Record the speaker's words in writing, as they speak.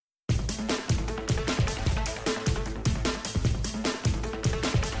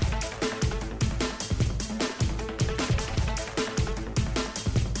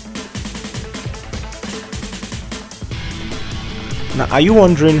Now, are you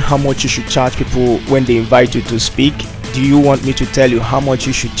wondering how much you should charge people when they invite you to speak? Do you want me to tell you how much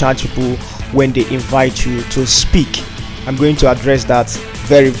you should charge people when they invite you to speak? I'm going to address that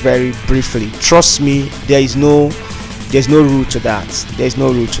very, very briefly. Trust me, there's no rule to that. There's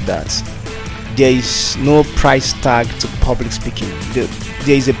no rule to that. There is no price tag to public speaking. There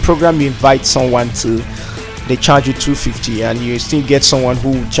is a program you invite someone to, they charge you $250, and you still get someone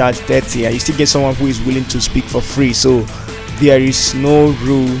who will charge $30, and you still get someone who is willing to speak for free. So there is no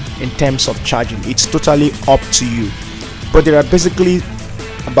rule in terms of charging. It's totally up to you. But there are basically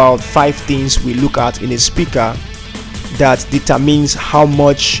about 5 things we look at in a speaker that determines how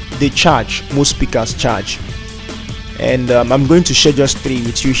much they charge. Most speakers charge, and I'm going to share just 3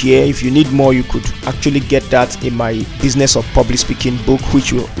 with you here. If you need more, you could actually get that in my Business of Public Speaking book,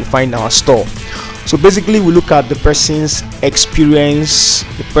 which you'll find in our store. So basically, we look at the person's experience,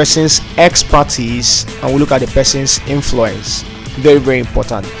 the person's expertise, and we look at the person's influence. Very, very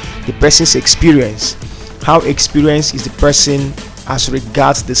important. The person's experience. How experienced is the person as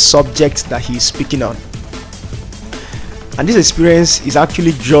regards the subject that he is speaking on? And this experience is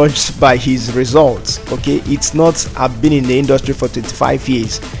actually judged by his results. Okay, it's not I've been in the industry for 25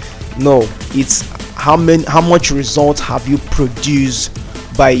 years. No, it's how much results have you produced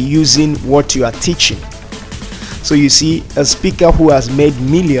by using what you are teaching. So you see, a speaker who has made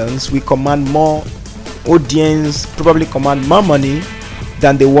millions will command more audience, probably command more money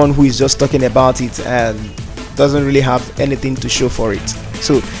than the one who is just talking about it and doesn't really have anything to show for it.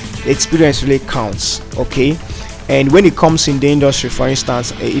 So experience really counts. Okay, and when it comes in the industry, for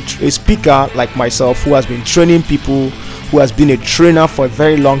instance, a speaker like myself who has been training people, who has been a trainer for a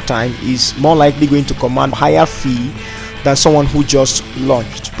very long time, is more likely going to command a higher fee than someone who just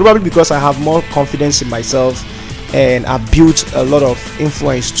launched, probably because I have more confidence in myself and I've built a lot of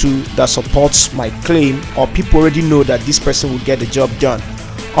influence too that supports my claim, or people already know that this person will get the job done,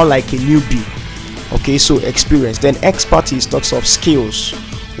 unlike a newbie. Okay, so experience. Then expertise talks of skills.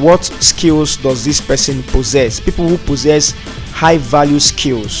 What skills does this person possess? People who possess high value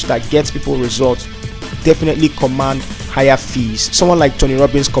skills that get people results definitely command higher fees. Someone like Tony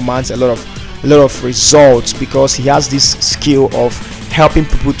Robbins commands a lot of results because he has this skill of helping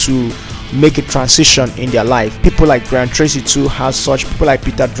people to make a transition in their life. People like Brian Tracy too has such. People like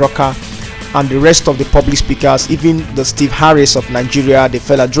Peter Drucker and the rest of the public speakers, even the Steve Harris of Nigeria, the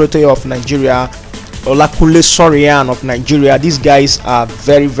Fela Durotoye of Nigeria, Olakunle Sorian of Nigeria. These guys are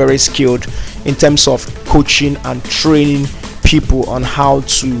very, very skilled in terms of coaching and training people on how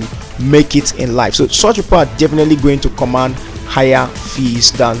to make it in life. So such people are definitely going to command higher fees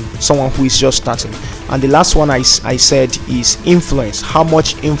than someone who is just starting. And the last one I said is influence. How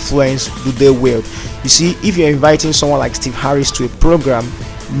much influence do they wield? You see, if you're inviting someone like Steve Harris to a program,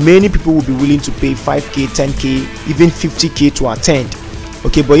 many people will be willing to pay 5k, 10k, even 50k to attend.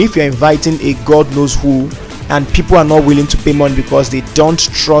 Okay, but if you're inviting a God knows who, and people are not willing to pay money because they don't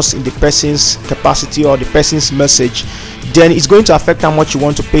trust in the person's capacity or the person's message, then it's going to affect how much you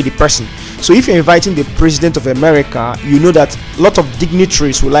want to pay the person. So if you're inviting the President of America, you know that a lot of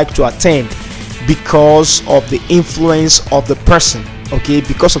dignitaries would like to attend because of the influence of the person. Okay,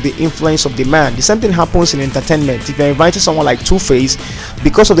 because of the influence of the man. The same thing happens in entertainment. If you're inviting someone like Two-Face,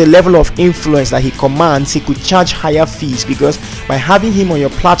 because of the level of influence that he commands, he could charge higher fees, because by having him on your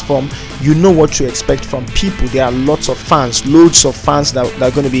platform, you know what to expect from people. There are lots of fans, loads of fans that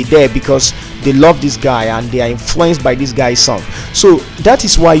are going to be there because they love this guy and they are influenced by this guy's song. So that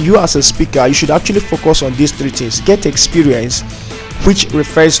is why you as a speaker, you should actually focus on these 3 things. Get experience, which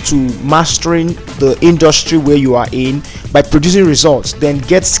refers to mastering the industry where you are in by producing results. Then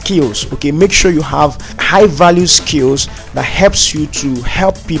get skills. Okay, make sure you have high value skills that helps you to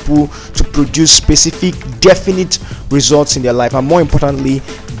help people to produce specific, definite results in their life. And more importantly,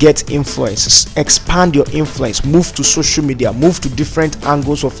 get influence. Expand your influence. Move to social media. Move to different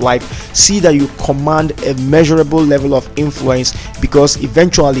angles of life. See that you command a measurable level of influence, because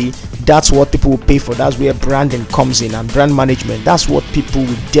eventually that's what people will pay for. That's where branding comes in, and brand management. That's what people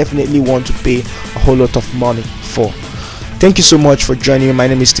will definitely want to pay a whole lot of money for. Thank you so much for joining me. My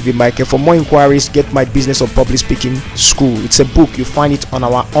name is Stevie Michael. For more inquiries, get my Business of Public Speaking School. It's a book. You find it on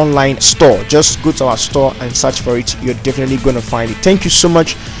our online store. Just go to our store and search for it. You're definitely going to find it. Thank you so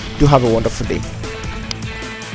much. Do have a wonderful day.